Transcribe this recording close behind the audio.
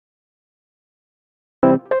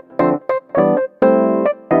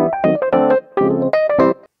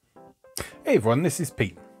Hey everyone, this is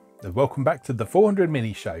Pete, and welcome back to the 400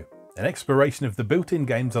 Mini Show, an exploration of the built-in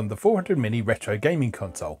games on the 400 Mini retro gaming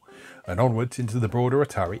console, and onwards into the broader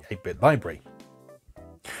Atari 8-bit library.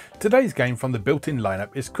 Today's game from the built-in lineup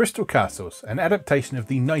is Crystal Castles, an adaptation of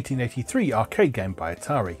the 1983 arcade game by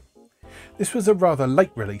Atari. This was a rather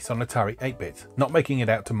late release on Atari 8-bit, not making it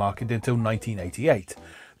out to market until 1988,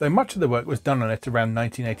 though much of the work was done on it around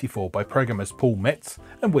 1984 by programmers Paul Metz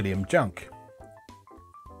and William Junk.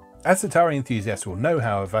 As Atari enthusiasts will know,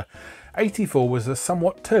 however, 84 was a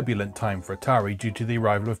somewhat turbulent time for Atari due to the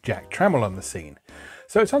arrival of Jack Trammell on the scene,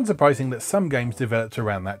 so it's unsurprising that some games developed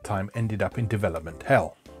around that time ended up in development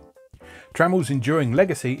hell. Trammell's enduring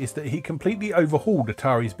legacy is that he completely overhauled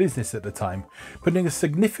Atari's business at the time, putting a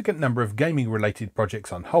significant number of gaming-related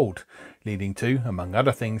projects on hold, leading to, among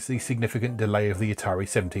other things, the significant delay of the Atari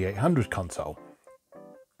 7800 console.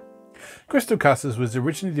 Crystal Castles was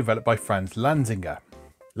originally developed by Franz Lanzinger.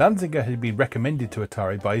 Lanzinger had been recommended to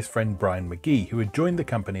Atari by his friend Brian McGee, who had joined the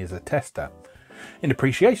company as a tester. In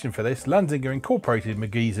appreciation for this, Lanzinger incorporated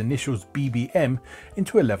McGee's initials BBM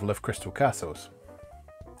into a level of Crystal Castles.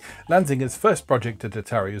 Lanzinger's first project at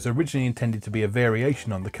Atari was originally intended to be a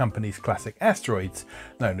variation on the company's classic asteroids,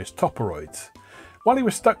 known as toporoids. While he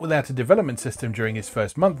was stuck without a development system during his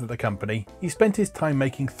first month at the company, he spent his time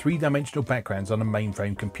making three-dimensional backgrounds on a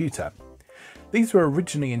mainframe computer. These were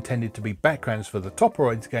originally intended to be backgrounds for the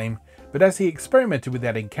Toporoids game, but as he experimented with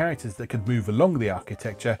adding characters that could move along the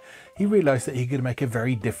architecture, he realised that he could make a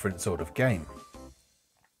very different sort of game.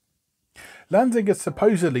 Lanzinger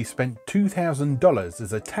supposedly spent $2,000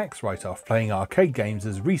 as a tax write-off playing arcade games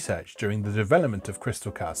as research during the development of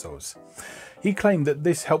Crystal Castles. He claimed that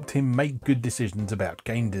this helped him make good decisions about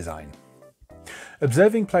game design.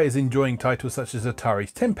 Observing players enjoying titles such as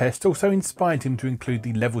Atari's Tempest also inspired him to include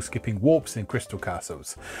the level-skipping warps in Crystal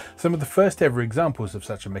Castles, some of the first ever examples of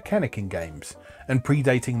such a mechanic in games, and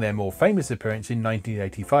predating their more famous appearance in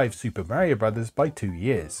 1985's Super Mario Bros. By 2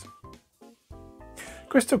 years.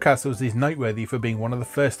 Crystal Castles is noteworthy for being one of the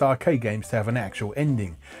first arcade games to have an actual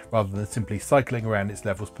ending, rather than simply cycling around its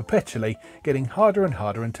levels perpetually, getting harder and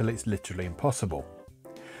harder until it's literally impossible.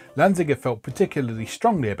 Lanzinger felt particularly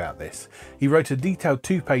strongly about this. He wrote a detailed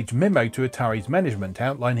 2-page memo to Atari's management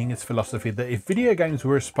outlining his philosophy that if video games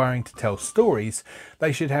were aspiring to tell stories,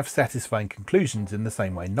 they should have satisfying conclusions in the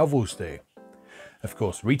same way novels do. Of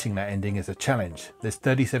course, reaching that ending is a challenge. There's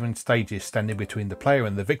 37 stages standing between the player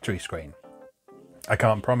and the victory screen. I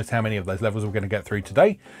can't promise how many of those levels we're going to get through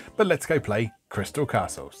today, but let's go play Crystal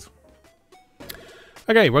Castles.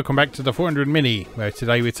 Okay, welcome back to the 400 Mini, where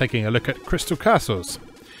today we're taking a look at Crystal Castles.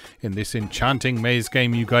 In this enchanting maze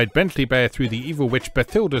game, you guide Bentley Bear through the evil witch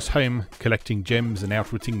Bathilda's home, collecting gems and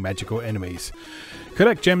outwitting magical enemies.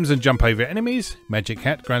 Collect gems and jump over enemies. Magic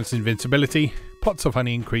Hat grants invincibility. Pots of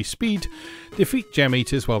honey increase speed. Defeat gem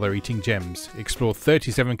eaters while they're eating gems. Explore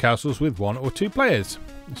 37 castles with 1 or 2 players.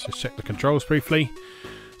 Let's just check the controls briefly.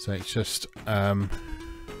 So it's just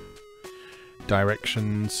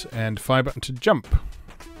directions and fire button to jump.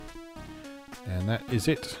 And that is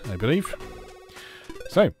it, I believe.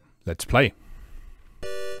 So, let's play.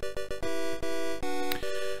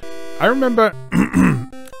 I remember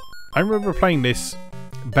playing this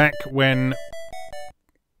back when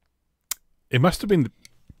it must have been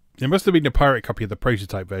a pirate copy of the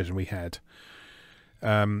prototype version we had,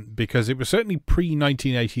 because it was certainly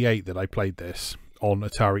pre-1988 that I played this on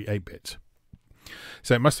Atari 8-bit.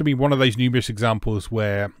 So it must have been one of those numerous examples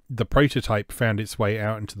where the prototype found its way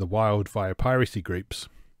out into the wild via piracy groups,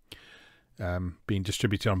 being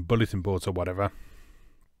distributed on bulletin boards or whatever.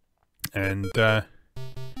 And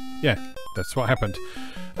yeah, that's what happened.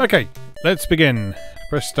 Okay, let's begin.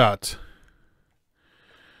 Press start.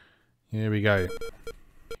 Here we go.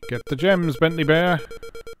 Get the gems, Bentley Bear.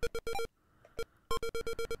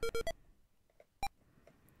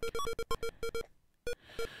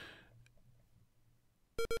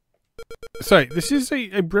 So, this is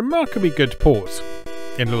a remarkably good port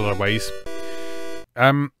in a lot of ways.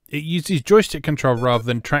 It uses joystick control rather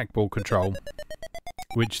than trackball control,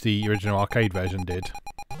 which the original arcade version did.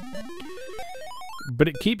 But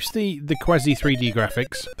it keeps the quasi 3D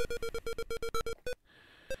graphics.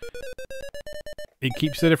 It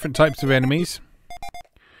keeps the different types of enemies.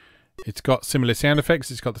 It's got similar sound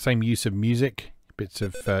effects. It's got the same use of music. Bits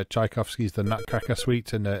of Tchaikovsky's The Nutcracker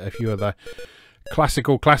Suite and a few other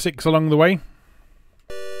classical classics along the way.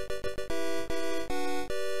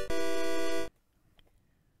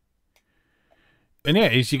 And yeah,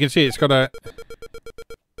 as you can see, it's got a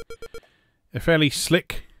fairly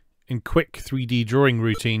slick and quick 3D drawing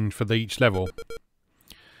routine for each level.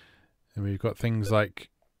 And we've got things like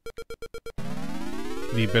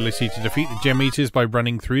the ability to defeat the gem eaters by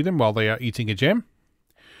running through them while they are eating a gem.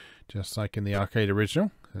 Just like in the arcade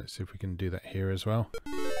original. Let's see if we can do that here as well.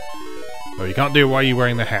 Oh, you can't do it while you're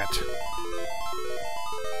wearing the hat.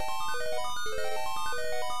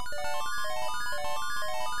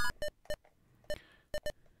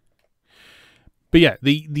 But yeah,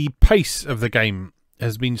 the pace of the game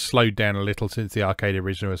has been slowed down a little since the arcade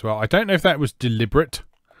original as well. I don't know if that was deliberate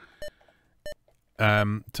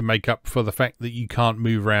to make up for the fact that you can't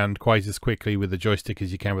move around quite as quickly with the joystick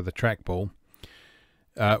as you can with the trackball.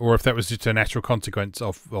 Or if that was just a natural consequence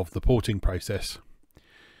of the porting process.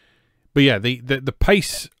 But yeah, the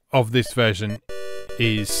pace of this version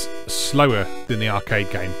is slower than the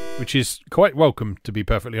arcade game, which is quite welcome, to be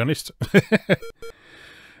perfectly honest.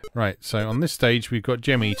 Right, so on this stage we've got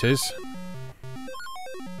gem eaters.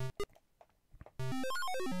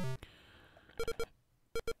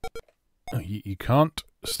 Oh, you can't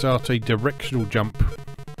start a directional jump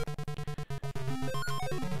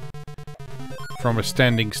from a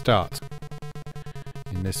standing start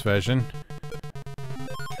in this version.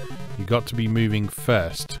 You got to be moving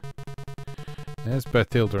first. There's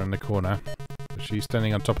Berthilda in the corner. She's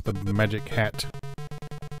standing on top of the magic hat.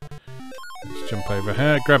 Let's jump over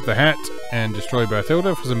her, grab the hat, and destroy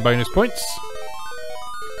Berthilda for some bonus points.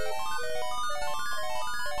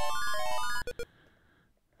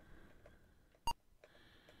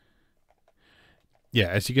 Yeah,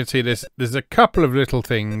 as you can see, there's a couple of little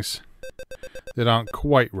things that aren't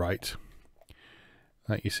quite right.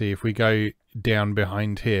 Like you see, if we go down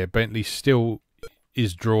behind here, Bentley still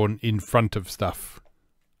is drawn in front of stuff,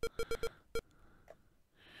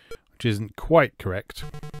 which isn't quite correct.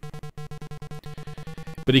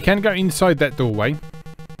 But he can go inside that doorway.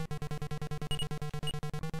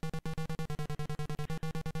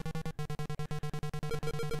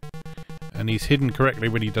 And he's hidden correctly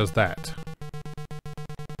when he does that.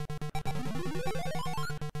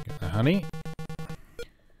 Get the honey.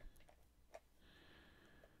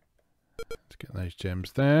 Let's get those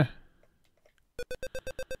gems there.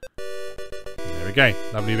 There we go.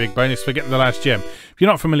 Lovely big bonus for getting the last gem. If you're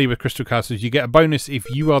not familiar with Crystal Castles, you get a bonus if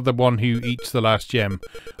you are the one who eats the last gem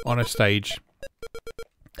on a stage.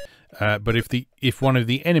 But if one of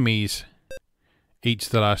the enemies eats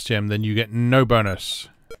the last gem, then you get no bonus.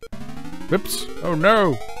 Whoops! Oh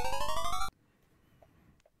no!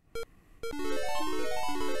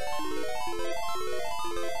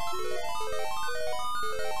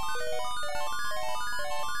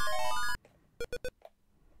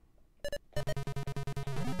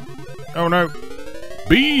 Oh no!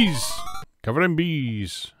 Bees! Covered in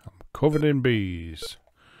bees. I'm covered in bees.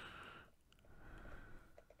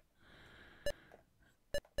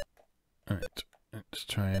 Alright, let's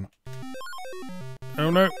try and... Oh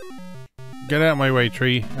no! Get out of my way,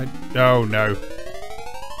 tree. Oh no.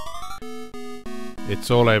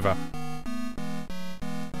 It's all over.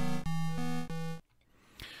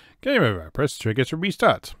 Game over. Press the trigger to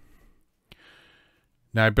restart.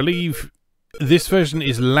 Now I believe this version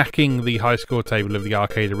is lacking the high score table of the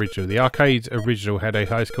arcade original. The arcade original had a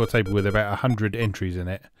high score table with about 100 entries in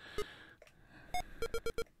it.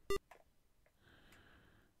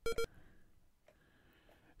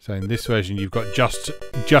 So in this version you've got just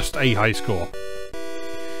a high score,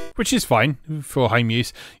 which is fine for home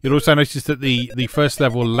use. You'll also notice that the first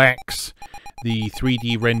level lacks the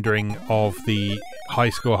 3D rendering of the high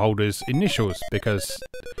score holders' initials, because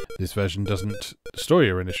this version doesn't store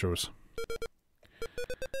your initials.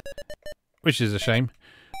 Which is a shame.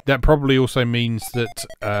 That probably also means that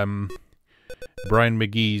Brian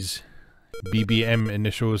McGee's BBM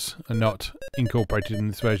initials are not incorporated in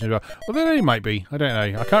this version as well. Although they might be. I don't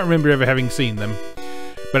know. I can't remember ever having seen them.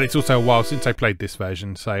 But it's also a while since I played this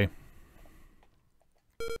version, so...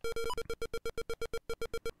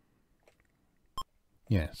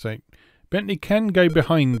 Yeah, so Bentley can go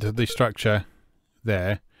behind the structure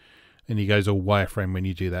there, and he goes all wireframe when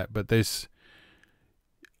you do that, but there's...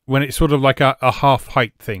 When it's sort of like a half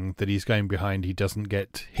height thing that he's going behind, he doesn't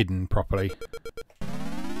get hidden properly.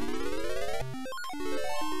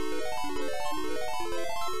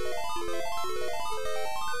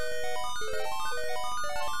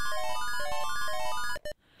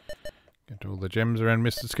 Get all the gems around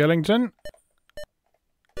Mr. Skellington.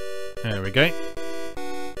 There we go.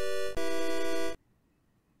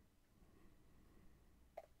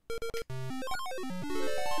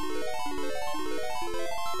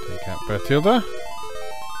 Take out Berthilda.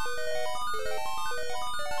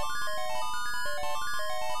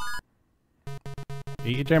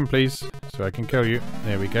 Eat your gem, please, so I can kill you.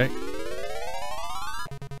 There we go.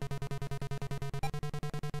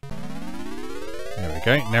 There we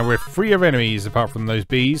we go. Now we're free of enemies apart from those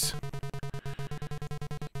bees.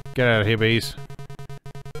 Get out of here, bees.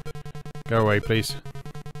 Go away, please.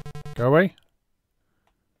 Go away.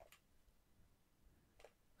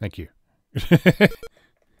 Thank you.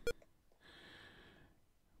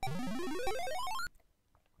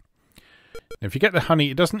 If you get the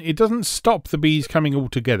honey, it doesn't stop the bees coming all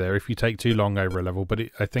together if you take too long over a level, but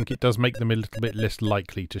I think it does make them a little bit less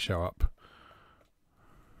likely to show up.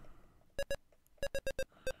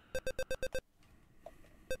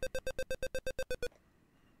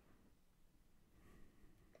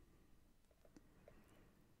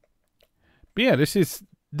 But yeah, this is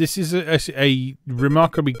a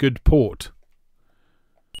remarkably good port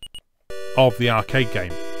of the arcade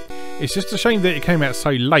game. It's just a shame that it came out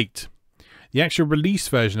so late. The actual release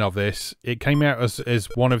version of this, it came out as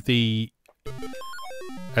one of the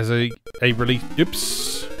a release.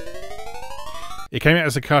 Oops. It came out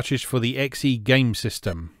as a cartridge for the XE game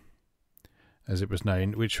system, as it was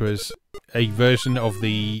known, which was a version of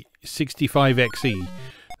the 65XE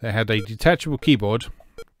that had a detachable keyboard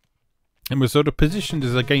and was sort of positioned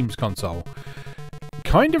as a games console.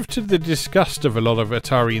 Kind of to the disgust of a lot of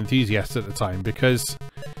Atari enthusiasts at the time, because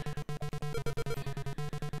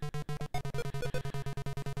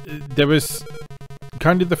there was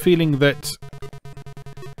kind of the feeling that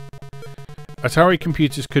Atari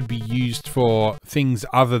computers could be used for things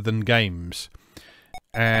other than games.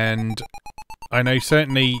 And I know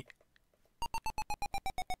certainly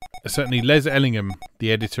Les Ellingham,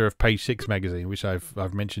 the editor of Page 6 magazine, which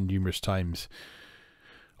I've mentioned numerous times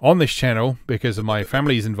on this channel because of my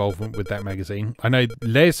family's involvement with that magazine. I know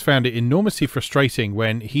Les found it enormously frustrating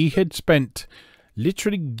when he had spent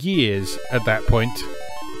literally years at that point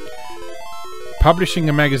publishing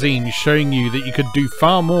a magazine showing you that you could do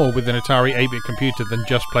far more with an Atari 8-bit computer than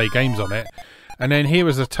just play games on it. And then here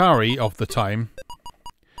was Atari of the time,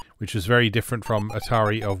 which was very different from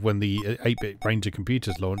Atari of when the 8-bit range of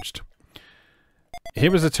computers launched. Here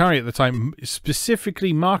was Atari at the time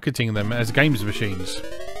specifically marketing them as games machines.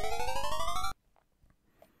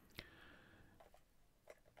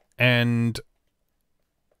 And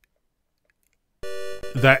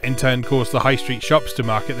that in turn caused the high street shops to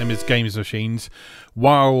market them as games machines,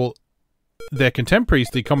 while their contemporaries,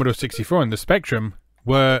 the Commodore 64 and the Spectrum,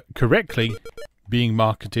 were correctly being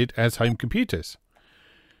marketed as home computers.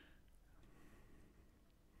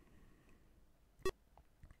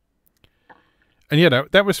 And yeah,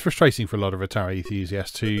 that was frustrating for a lot of Atari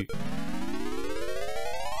enthusiasts who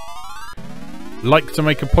like to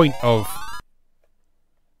make a point of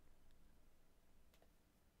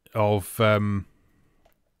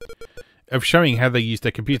showing how they used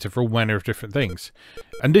their computer for all manner of different things.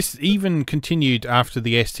 And this even continued after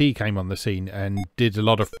the ST came on the scene and did a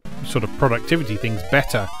lot of sort of productivity things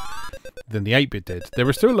better than the 8-bit did. There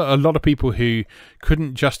were still a lot of people who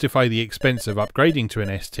couldn't justify the expense of upgrading to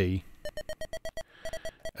an ST,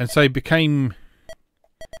 and so became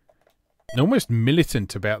almost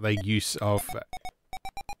militant about their use of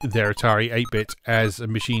their Atari 8-bit as a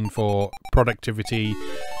machine for productivity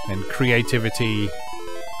and creativity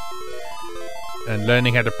and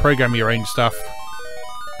learning how to program your own stuff.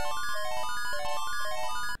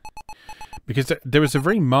 Because there was a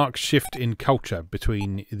very marked shift in culture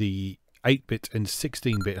between the 8-bit and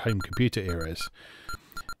 16-bit home computer eras.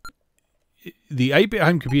 The 8-bit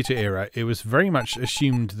home computer era, it was very much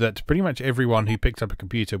assumed that pretty much everyone who picked up a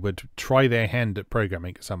computer would try their hand at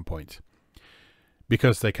programming at some point,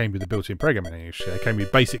 because they came with the built-in programming language. They came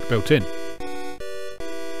with BASIC built-in.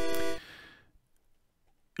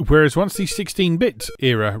 Whereas once the 16-bit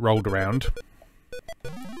era rolled around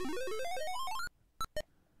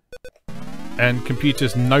and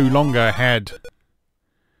computers no longer had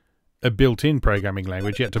a built-in programming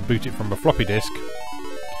language, you had to boot it from a floppy disk.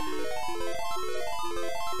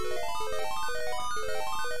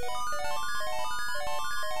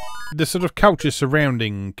 The sort of culture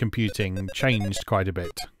surrounding computing changed quite a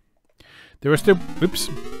bit. There were still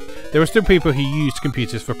people who used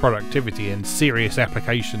computers for productivity and serious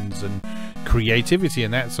applications and creativity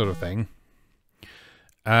and that sort of thing.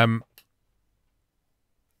 But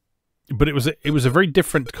it was a very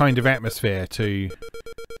different kind of atmosphere to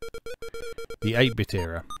the 8-bit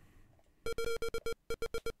era.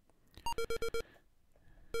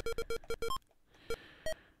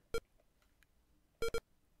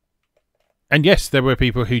 And yes, there were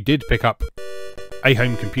people who did pick up a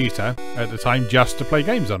home computer at the time just to play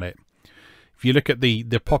games on it. If you look at the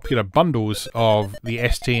popular bundles of the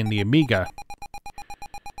ST and the Amiga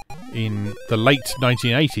in the late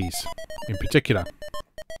 1980s in particular,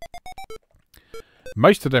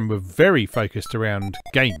 most of them were very focused around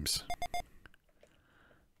games.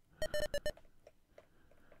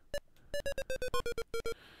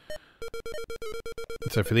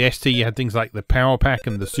 So for the ST, you had things like the Power Pack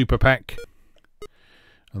and the Super Pack.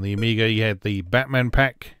 On the Amiga, you had the Batman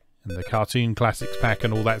Pack and the Cartoon Classics Pack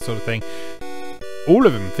and all that sort of thing. All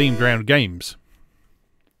of them themed around games.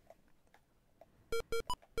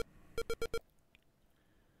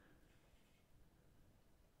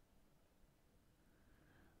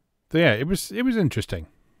 So yeah, it was interesting.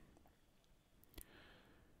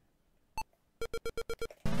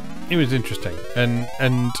 It was interesting,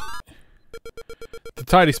 and to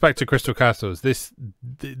tie this back to Crystal Castles, this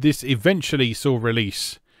eventually saw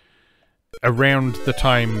release around the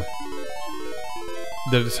time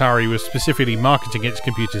that Atari was specifically marketing its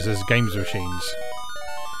computers as games machines.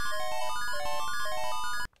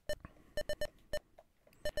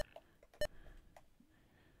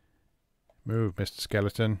 Move, Mr.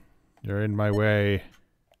 Skeleton. You're in my way.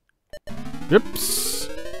 Oops!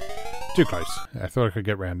 Too close. I thought I could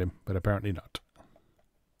get round him, but apparently not.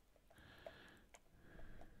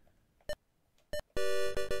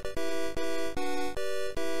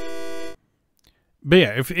 But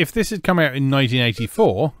yeah, if this had come out in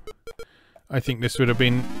 1984, I think this would have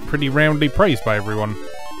been pretty roundly praised by everyone.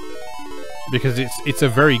 Because it's a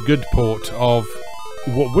very good port of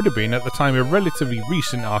what would have been, at the time, a relatively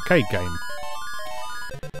recent arcade game.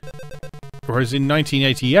 Whereas in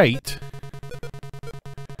 1988,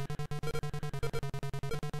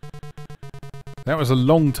 that was a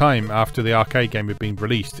long time after the arcade game had been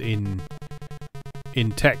released in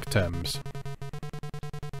tech terms.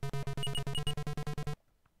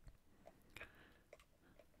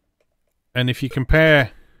 And if you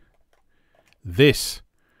compare this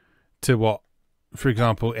to what, for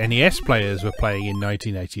example, NES players were playing in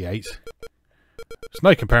 1988, there's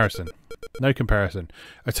no comparison. No comparison.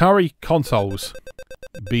 Atari consoles,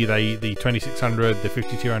 be they the 2600, the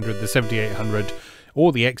 5200, the 7800,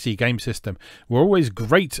 or the XE game system, were always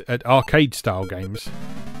great at arcade-style games.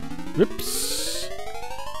 Whoops!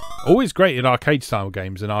 Always great at arcade-style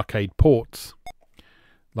games and arcade ports,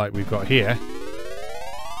 like we've got here.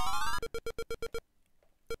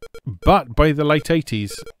 But by the late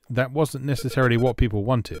 80s, that wasn't necessarily what people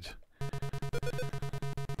wanted.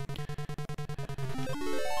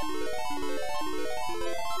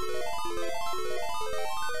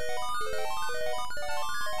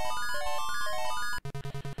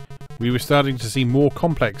 We were starting to see more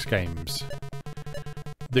complex games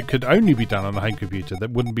that could only be done on a home computer, that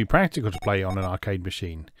wouldn't be practical to play on an arcade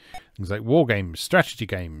machine. Things like war games, strategy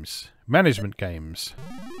games, management games,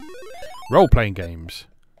 role-playing games.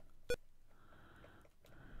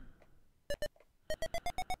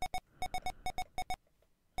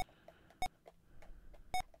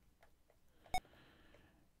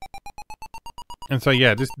 And so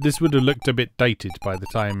yeah, this would have looked a bit dated by the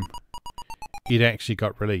time it actually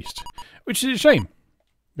got released, which is a shame,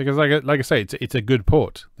 because like I say, it's a good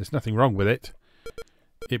port. There's nothing wrong with it.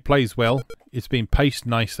 It plays well. It's been paced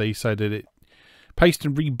nicely, so that it paced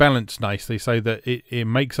and rebalanced nicely, so that it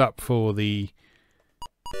makes up for the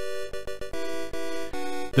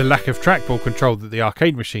lack of trackball control that the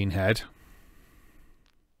arcade machine had.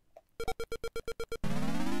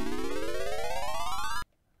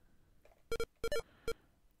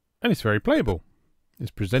 And it's very playable.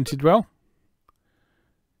 It's presented well.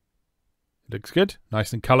 Looks good.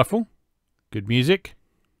 Nice and colourful. Good music.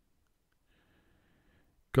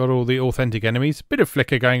 Got all the authentic enemies. Bit of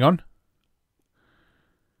flicker going on,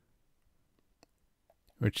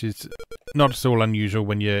 which is not at all unusual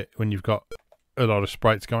when you've got a lot of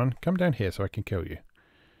sprites going on. Come down here so I can kill you.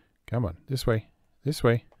 Come on. This way. This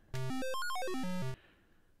way.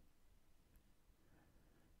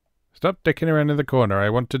 Stop dicking around in the corner. I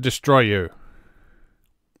want to destroy you.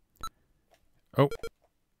 Oh.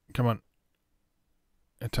 Come on.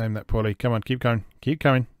 I timed that poorly. Come on, keep going. Keep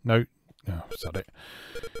coming. No. Oh, sod it.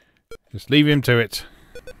 Just leave him to it.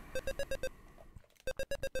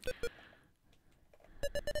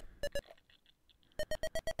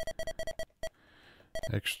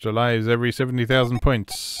 Extra lives every 70,000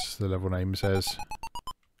 points, the level name says.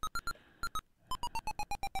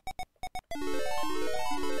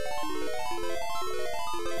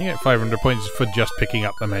 You get 500 points for just picking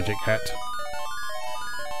up the magic hat.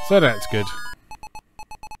 So that's good.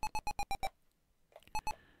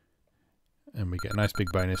 And we get a nice big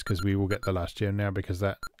bonus because we will get the last gem now, because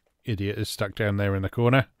that idiot is stuck down there in the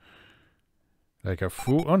corner. Like a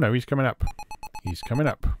fool. Oh no, he's coming up. He's coming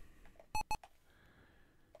up.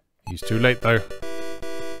 He's too late though.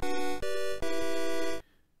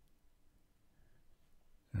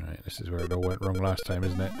 Alright, this is where it all went wrong last time,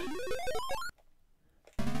 isn't it?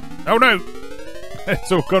 Oh no!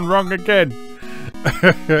 It's all gone wrong again!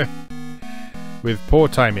 With poor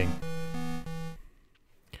timing.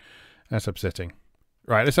 That's upsetting.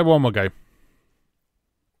 Right, let's have one more go.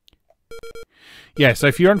 Yeah, so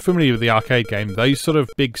if you're unfamiliar with the arcade game, those sort of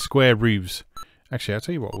big square roofs... Actually, I'll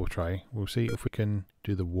tell you what we'll try. We'll see if we can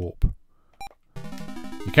do the warp.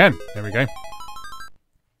 You can! There we go.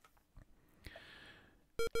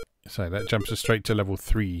 So that jumps us straight to level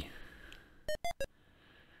 3.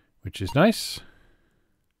 Which is nice.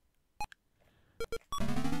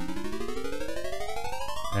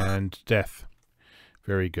 And death.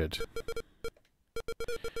 Very good.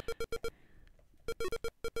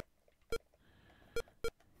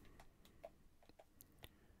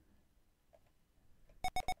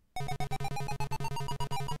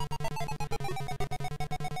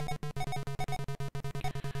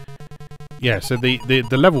 Yeah, so the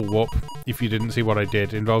level warp, if you didn't see what I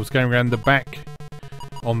did, involves going around the back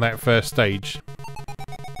on that first stage,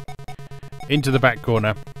 into the back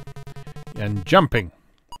corner, and jumping.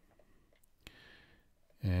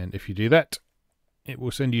 And if you do that, it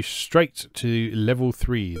will send you straight to level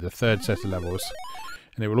 3, the third set of levels.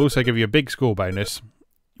 And it will also give you a big score bonus,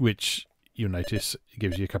 which you'll notice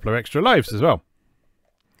gives you a couple of extra lives as well.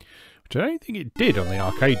 Which I don't think it did on the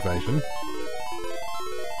arcade version.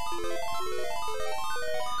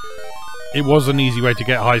 It was an easy way to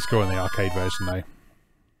get a high score in the arcade version, though.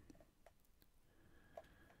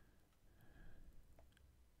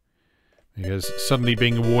 Because suddenly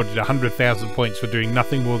being awarded 100,000 points for doing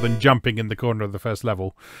nothing more than jumping in the corner of the first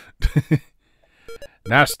level.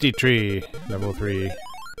 Nasty tree, level 3.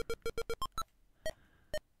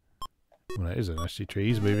 Well, that is a nasty tree.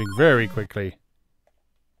 He's moving very quickly.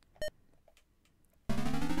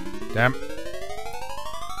 Damn.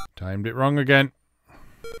 Timed it wrong again.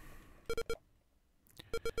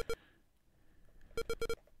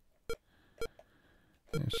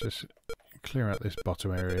 Let's just clear out this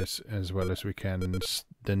bottom areas as well as we can, and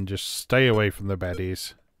then just stay away from the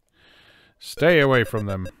baddies. Stay away from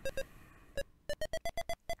them.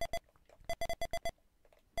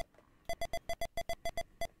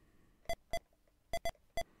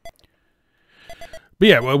 But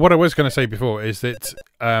yeah, well, what I was going to say before is that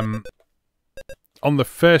on the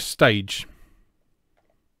first stage,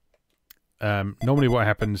 normally what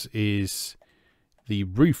happens is the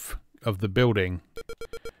roof of the building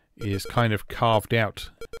is kind of carved out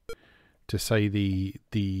to say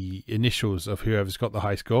the initials of whoever's got the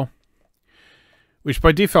high score, which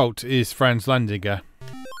by default is Franz Lanzinger.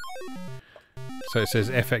 So it says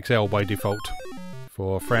FXL by default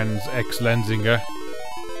for Franz X Lanzinger.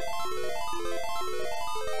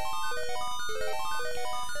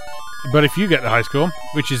 But if you get the high score,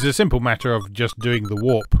 which is a simple matter of just doing the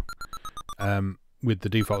warp with the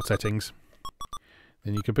default settings,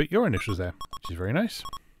 then you can put your initials there, which is very nice.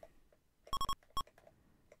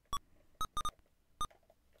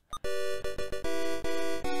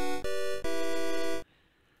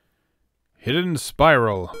 Hidden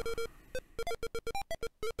spiral.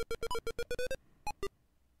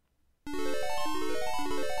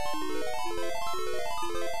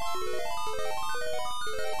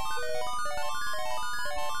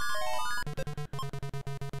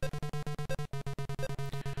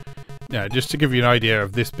 Now, just to give you an idea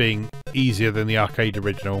of this being easier than the arcade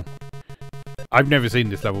original, I've never seen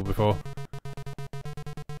this level before.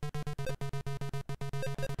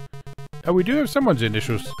 Oh, we do have someone's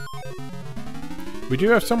initials. We do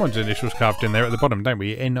have someone's initials carved in there at the bottom, don't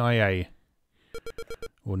we? NIA.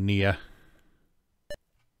 Or NIA.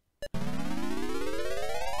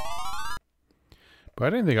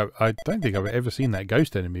 But I don't think I've ever seen that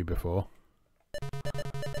ghost enemy before.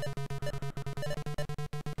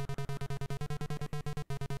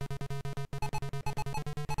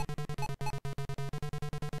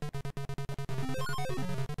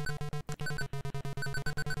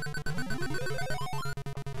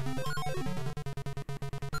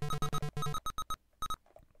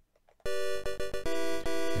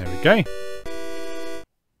 Okay.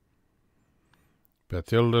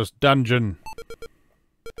 Bathilda's dungeon.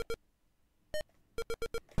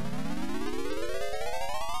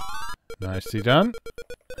 Nicely done.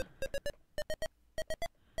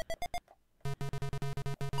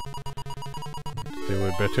 Deal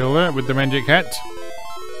with Bathilda with the magic hat.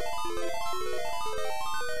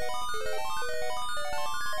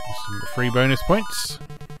 Some free bonus points.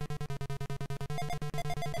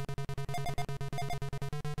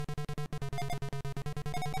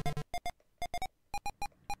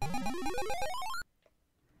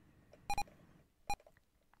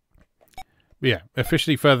 Yeah,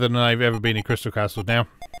 officially further than I've ever been in Crystal Castle now.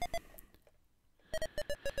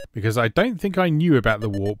 Because I don't think I knew about the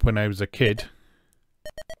warp when I was a kid.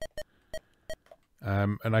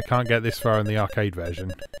 And I can't get this far in the arcade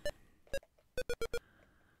version.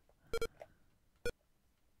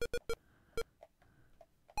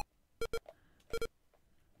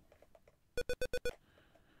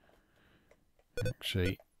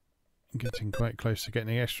 Actually, getting quite close to getting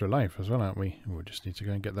the extra life as well, aren't we? We'll just need to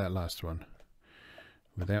go and get that last one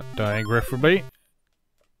without dying preferably.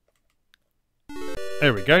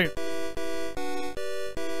 There we go.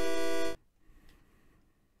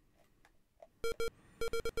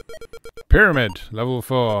 Pyramid, level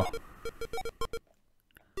 4.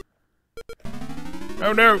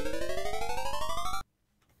 Oh no!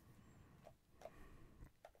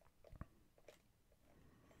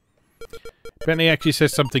 Bentley actually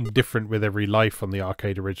says something different with every life on the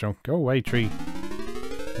arcade original. Go away, tree.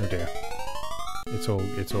 Oh dear. It's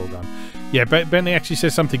all gone. Yeah, Bentley actually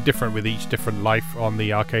says something different with each different life on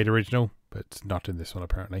the arcade original, but not in this one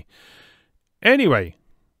apparently. Anyway,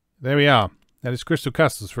 there we are. That is Crystal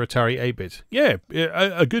Castles for Atari 8-bit. Yeah,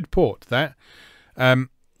 a good port, that.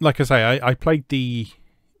 Like I say, I played the...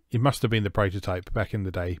 It must have been the prototype back in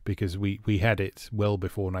the day, because we had it well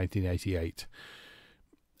before 1988.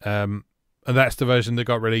 And that's the version that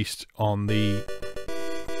got released on the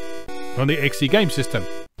XE game system.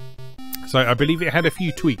 So I believe it had a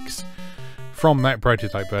few tweaks from that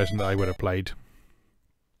prototype version that I would have played.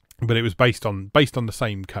 But it was based on the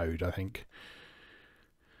same code, I think.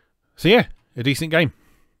 So yeah, a decent game.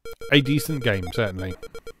 A decent game, certainly.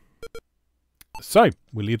 So,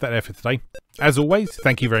 we'll leave that there for today. As always,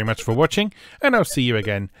 thank you very much for watching, and I'll see you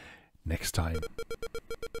again next time.